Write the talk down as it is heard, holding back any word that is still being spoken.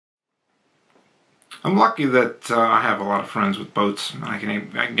I'm lucky that I have a lot of friends with boats. I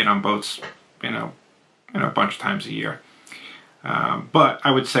can get on boats, a bunch of times a year. But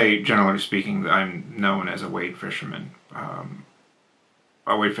I would say, generally speaking, that I'm known as a wade fisherman.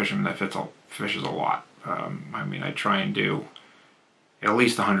 A wade fisherman that fishes a lot. I mean, I try and do at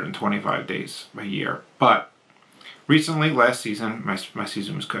least 125 days a year. But recently, last season, my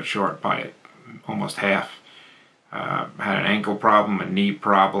season was cut short by almost half. Had an ankle problem, a knee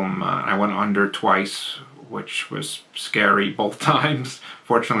problem. I went under twice, which was scary both times.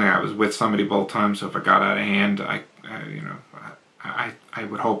 Fortunately, I was with somebody both times, so if it got out of hand, I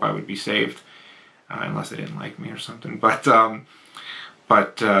would hope I would be saved, unless they didn't like me or something. But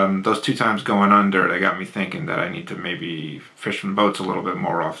those 2 times going under, they got me thinking that I need to maybe fish from boats a little bit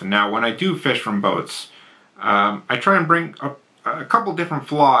more often. Now, when I do fish from boats, I try and bring a couple different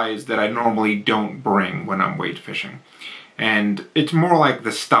flies that I normally don't bring when I'm wade fishing. And it's more like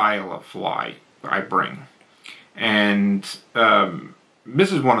the style of fly I bring. And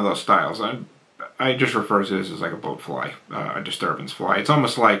this is one of those styles. I just refer to this as like a boat fly, a disturbance fly. It's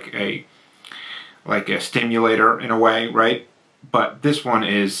almost like a stimulator in a way, right? But this one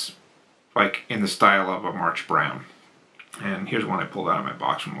is like in the style of a March Brown. And here's one I pulled out of my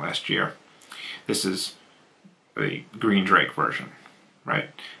box from last year. This is the green drake version, right?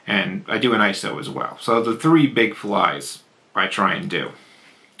 And I do an ISO as well. So the 3 big flies I try and do.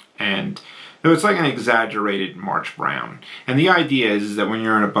 And it's like an exaggerated March Brown. And the idea is that when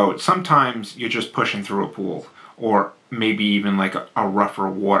you're in a boat, sometimes you're just pushing through a pool, or maybe even like a rougher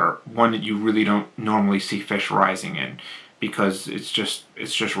water, one that you really don't normally see fish rising in, because it's just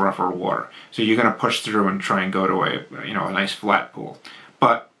rougher water. So you're going to push through and try and go to a nice flat pool.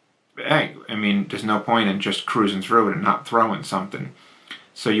 But hey, I mean, there's no point in just cruising through it and not throwing something.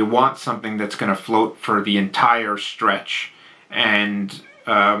 So you want something that's going to float for the entire stretch, and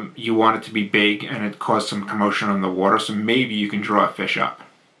you want it to be big and it cause some commotion on the water, so maybe you can draw a fish up.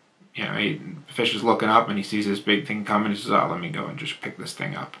 The fish is looking up and he sees this big thing coming. He says, "Oh, let me go and just pick this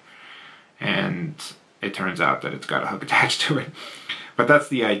thing up." And it turns out that it's got a hook attached to it. But that's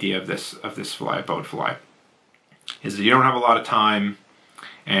the idea of this fly, boat fly, is that you don't have a lot of time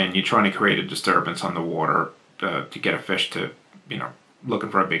and you're trying to create a disturbance on the water to get a fish to, looking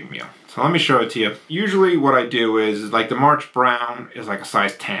for a big meal. So let me show it to you. Usually what I do is, like the March Brown is like a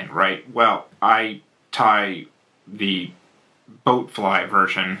size 10, right? Well, I tie the boat fly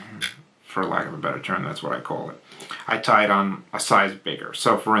version, for lack of a better term, that's what I call it. I tie it on a size bigger.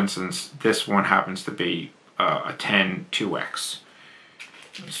 So for instance, this one happens to be a 10 2X.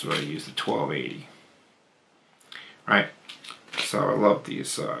 So I use the 1280. Right? So I love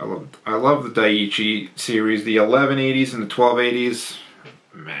these. I love the Daiichi series, the 1180s and the 1280s.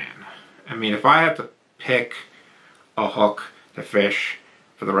 Man, I mean, if I had to pick a hook to fish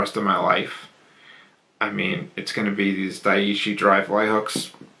for the rest of my life, I mean, it's going to be these Daiichi dry fly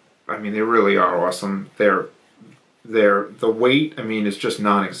hooks. I mean, they really are awesome. They're the weight, I mean, is just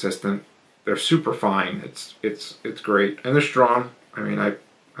non-existent. They're super fine. It's great, and they're strong. I mean, I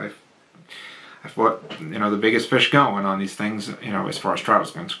fought, the biggest fish going on these things, as far as trout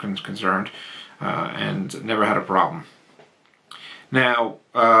is concerned, and never had a problem. Now,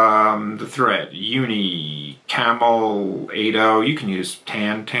 the thread, uni, camel, 8/0, you can use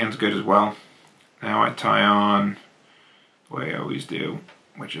tan. Tan's good as well. Now I tie on the way I always do,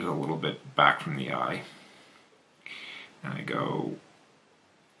 which is a little bit back from the eye. And I go,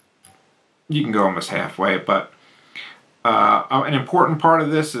 you can go almost halfway, but an important part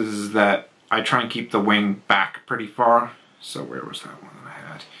of this is that I try and keep the wing back pretty far. So where was that one that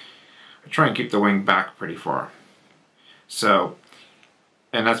I had? I try and keep the wing back pretty far. So,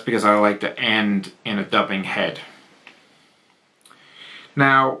 and that's because I like to end in a dubbing head.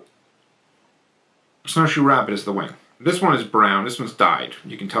 Now, Snowshoe Rabbit is the wing. This one is brown. This one's dyed.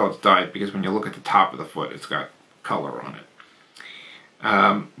 You can tell it's dyed because when you look at the top of the foot, it's got color on it.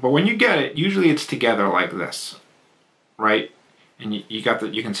 But when you get it, usually it's together like this, right? And you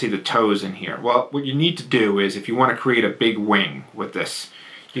can see the toes in here. Well, what you need to do is, if you want to create a big wing with this,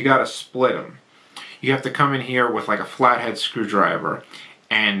 you got to split them. You have to come in here with like a flathead screwdriver,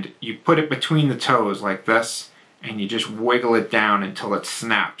 and you put it between the toes like this, and you just wiggle it down until it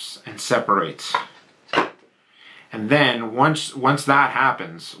snaps and separates. And then once that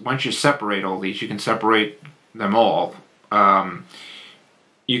happens, once you separate all these, you can separate them all.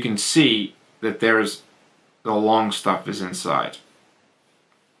 You can see that there's the long stuff is inside.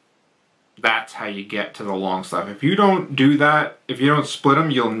 That's how you get to the long stuff. If you don't do that, if you don't split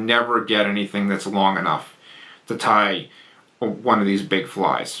them, you'll never get anything that's long enough to tie one of these big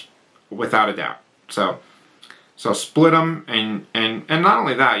flies, without a doubt. So So split them, and not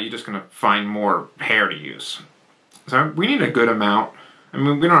only that, you're just going to find more hair to use. So we need a good amount. I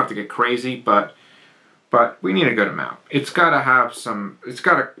mean, we don't have to get crazy, but we need a good amount. It's got to have some. It's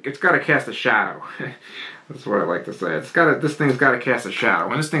got to cast a shadow. That's what I like to say. This thing's got to cast a shadow.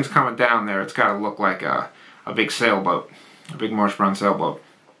 When this thing's coming down there, it's got to look like a big sailboat, a big marsh brown sailboat.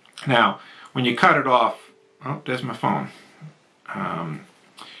 Now, when you cut it off, oh, there's my phone.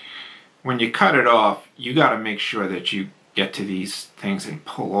 When you cut it off, you got to make sure that you get to these things and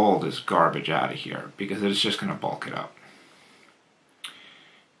pull all this garbage out of here, because it's just going to bulk it up.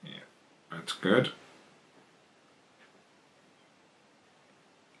 Yeah, that's good.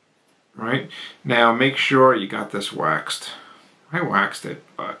 Right? Now make sure you got this waxed. I waxed it,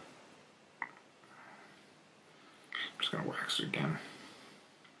 but I'm just going to wax it again.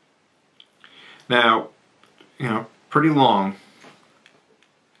 Now, you know, pretty long.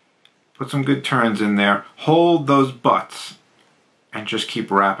 Put some good turns in there. Hold those butts and just keep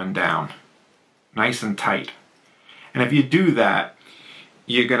wrapping down. Nice and tight. And if you do that,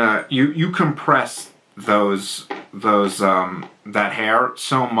 you're gonna you compress that hair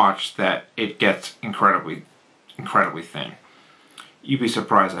so much that it gets incredibly thin. You'd be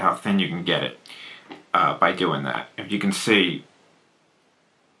surprised at how thin you can get it by doing that. If you can see,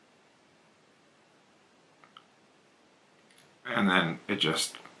 and then it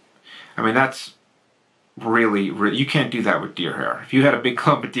just, I mean, that's really, you can't do that with deer hair. If you had a big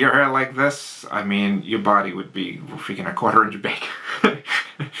clump of deer hair like this, I mean, your body would be freaking a 1/4 inch big.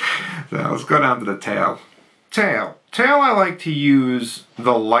 So let's go down to the tail. Tail, I like to use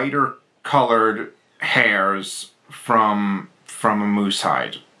the lighter colored hairs from a moose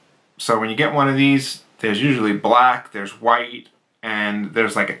hide. So when you get one of these, there's usually black, there's white, and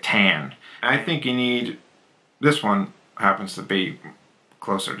there's like a tan. I think you need, this one happens to be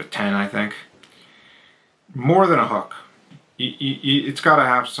closer to 10, I think. More than a hook. It's got to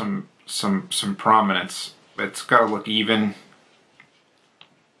have some prominence. It's got to look even.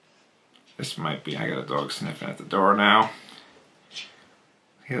 This might be, I got a dog sniffing at the door now.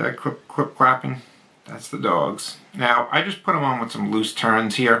 Hear that clip clapping? That's the dogs. Now, I just put them on with some loose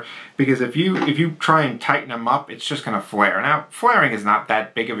turns here, because if you try and tighten them up, it's just going to flare. Now, flaring is not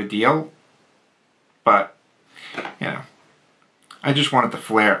that big of a deal, but, you know, I just want it to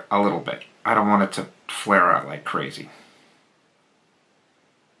flare a little bit. I don't want it to flare out like crazy.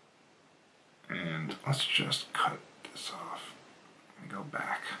 And let's just cut this off and go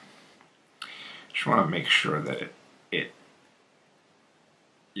back. Just want to make sure that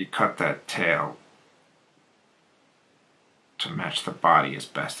you cut that tail to match the body as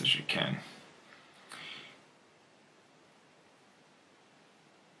best as you can.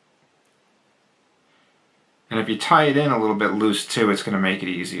 And if you tie it in a little bit loose too, it's going to make it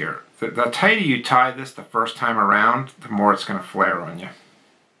easier. The tighter you tie this the first time around, the more it's going to flare on you.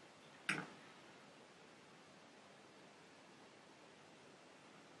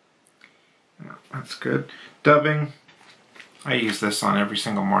 Yeah, that's good. Dubbing, I use this on every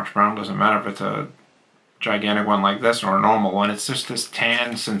single March Brown. Doesn't matter if it's a gigantic one like this or a normal one. It's just this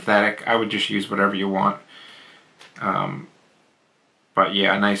tan synthetic. I would just use whatever you want. But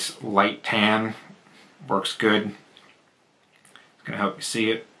yeah, a nice light tan works good. It's going to help you see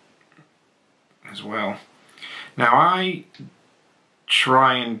it as well. Now I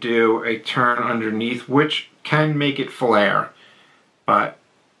try and do a turn underneath, which can make it flare, but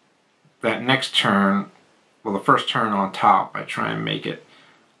that next turn, well, the first turn on top, I try and make it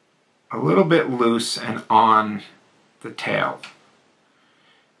a little bit loose and on the tail,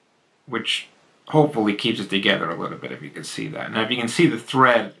 which hopefully keeps it together a little bit, if you can see that. Now if you can see the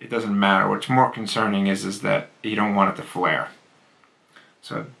thread, it doesn't matter. What's more concerning is that you don't want it to flare.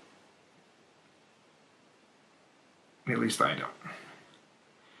 So, at least I don't.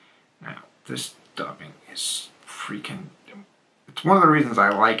 Now, this dubbing is freaking, it's one of the reasons I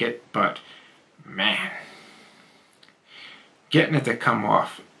like it, but man, getting it to come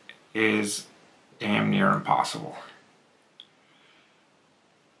off is damn near impossible.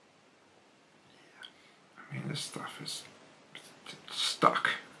 I mean, this stuff is stuck.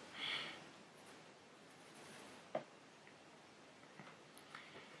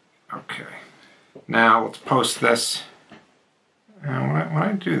 Okay, now let's post this. And when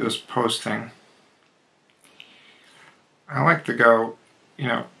I do this posting, I like to go, you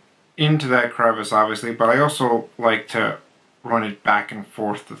know, into that crevice, obviously, but I also like to run it back and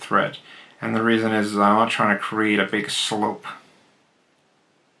forth the thread. And the reason is I'm not trying to create a big slope.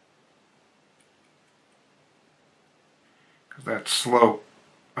 Because that slope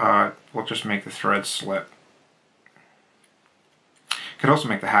will just make the thread slip. Could also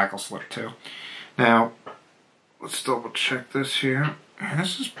make the hackle slip too. Now, let's double check this here.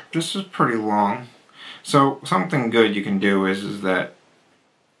 This is pretty long. So something good you can do is that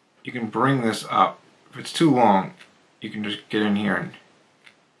you can bring this up. If it's too long, you can just get in here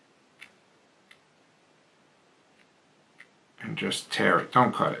and just tear it.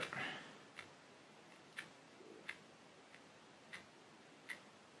 Don't cut it.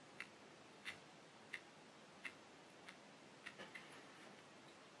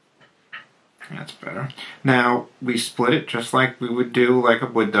 That's better. Now we split it just like we would do like a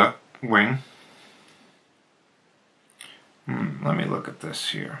wood duck wing. Let me look at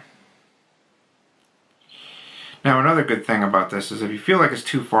this here. Now another good thing about this is if you feel like it's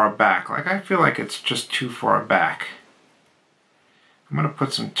too far back, like I feel like it's just too far back, I'm going to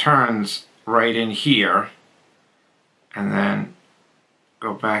put some turns right in here and then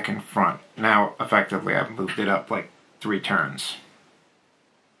go back in front. Now effectively I've moved it up like 3 turns.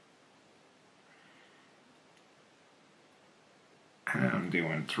 And I'm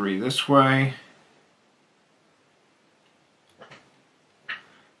doing 3 this way.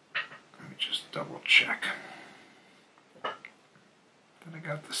 Let me just double check that I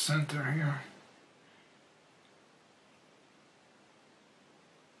got the center here.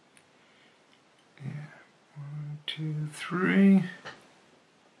 Yeah, 1, 2, 3.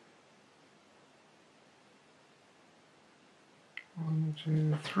 1,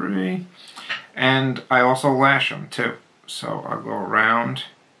 2, 3. And I also lash them too. So I'll go around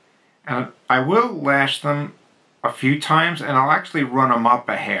and I will lash them a few times and I'll actually run them up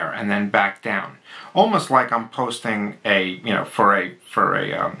a hair and then back down. Almost like I'm posting a, for a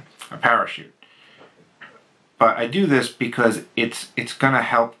parachute. But I do this because it's going to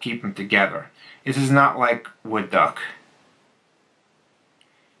help keep them together. This is not like wood duck.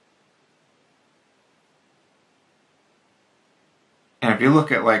 And if you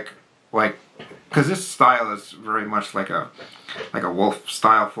look at like because this style is very much like a Wulff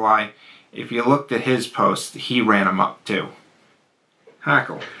style fly. If you looked at his post, he ran them up too.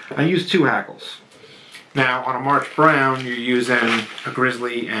 Hackle. I use 2 hackles. Now on a March brown, you're using a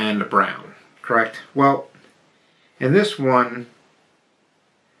grizzly and a brown, correct? Well, in this one,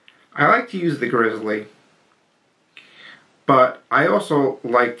 I like to use the grizzly, but I also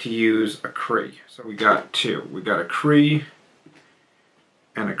like to use a Cree. So we got 2. We got a Cree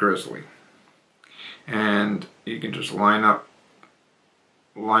and a grizzly. And you can just line up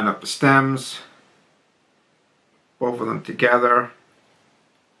the stems, both of them together.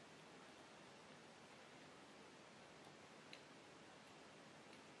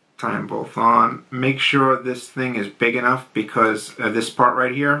 Tie them both on. Make sure this thing is big enough because this part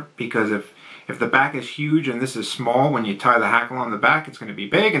right here, because if the back is huge and this is small, when you tie the hackle on the back, it's going to be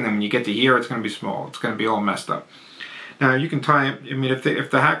big, and then when you get to here, it's going to be small. It's going to be all messed up. Now you can tie, I mean, if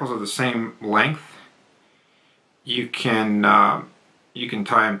the hackles are the same length, you can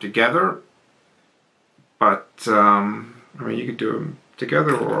tie them together, but I mean, you could do them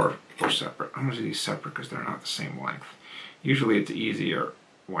together or separate. I'm going to do these separate because they're not the same length. Usually it's easier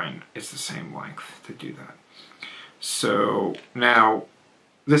when it's the same length to do that. So now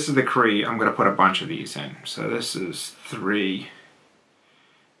this is the Cree. I'm going to put a bunch of these in. So this is 3.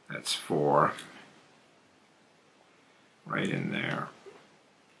 That's 4. Right in there.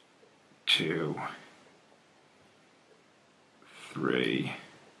 2. 3,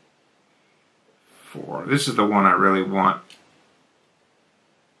 4. This is the one I really want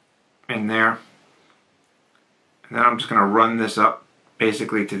in there. And then I'm just going to run this up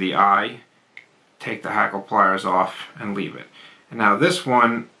basically to the eye, take the hackle pliers off, and leave it. And now this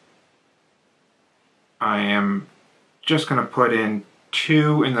one, I am just going to put in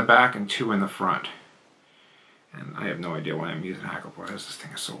 2 in the back and 2 in the front. And I have no idea why I'm using hackle pliers. This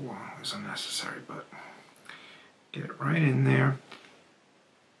thing is so long. It's unnecessary, but get it right in there.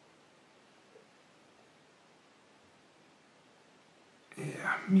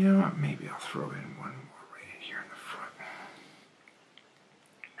 Yeah, you know what? Maybe I'll throw in one more right in here in the front.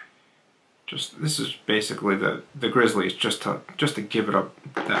 Just this is basically the grizzly is just to give it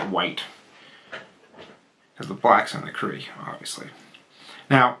that white. Because the black's in the Cree, obviously.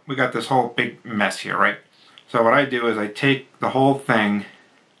 Now we got this whole big mess here, right? So what I do is I take the whole thing,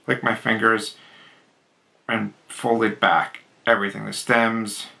 lick my fingers, and fold it back. Everything, the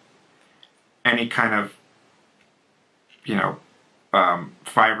stems, any kind of,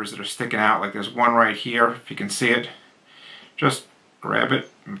 fibers that are sticking out, like there's one right here, if you can see it. Just grab it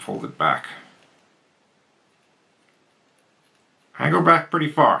and fold it back. I go back pretty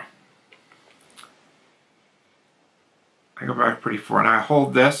far. And I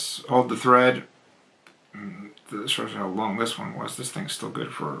hold the thread, this shows how long this one was. This thing's still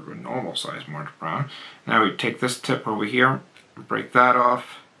good for a normal size March brown. Now we take this tip over here, break that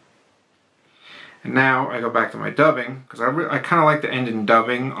off. And now I go back to my dubbing, because I kind of like to end in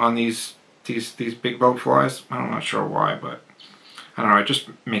dubbing on these big boat flies. I'm not sure why, but I don't know, it just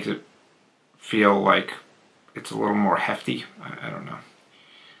makes it feel like it's a little more hefty. I don't know.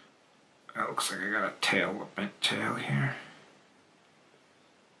 It looks like I got a tail, a bent tail here.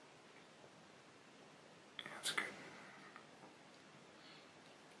 That's good.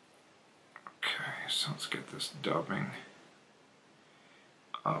 Okay, so let's get this dubbing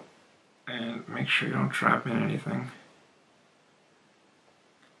up. And make sure you don't trap in anything.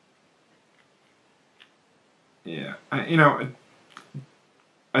 Yeah, you know,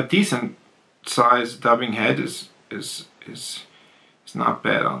 a decent size dubbing head is not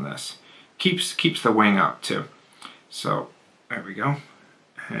bad on this. Keeps the wing up too. So there we go.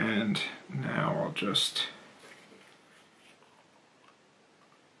 And now I'll just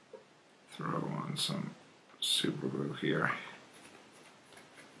throw on some super glue here.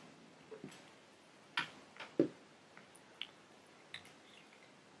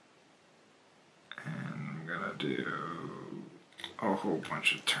 Do a whole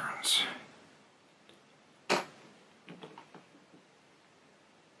bunch of turns.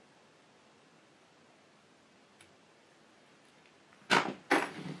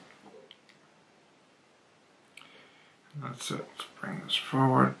 That's it. Let's bring this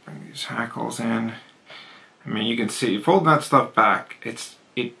forward, bring these hackles in. I mean, you can see, folding that stuff back,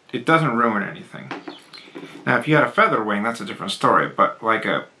 it doesn't ruin anything. Now, if you had a feather wing, that's a different story, but like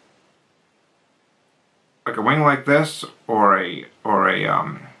a wing like this, or a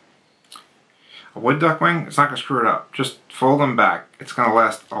wood duck wing, it's not going to screw it up. Just fold them back. It's going to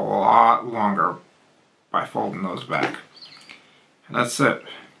last a lot longer by folding those back. And that's it.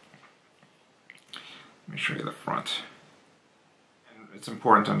 Let me show you the front. And it's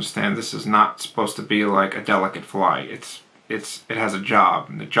important to understand this is not supposed to be like a delicate fly. It has a job,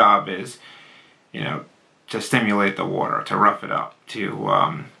 and the job is, you know, to stimulate the water, to rough it up, to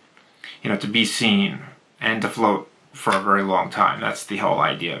you know, to be seen, and to float for a very long time. That's the whole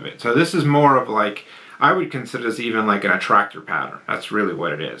idea of it. So this is more of like, I would consider this even like an attractor pattern. That's really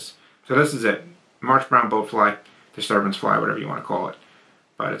what it is. So this is it. March brown boat fly, disturbance fly, whatever you want to call it.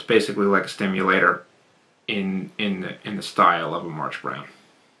 But it's basically like a stimulator in the style of a March brown.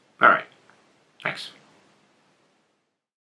 All right, thanks.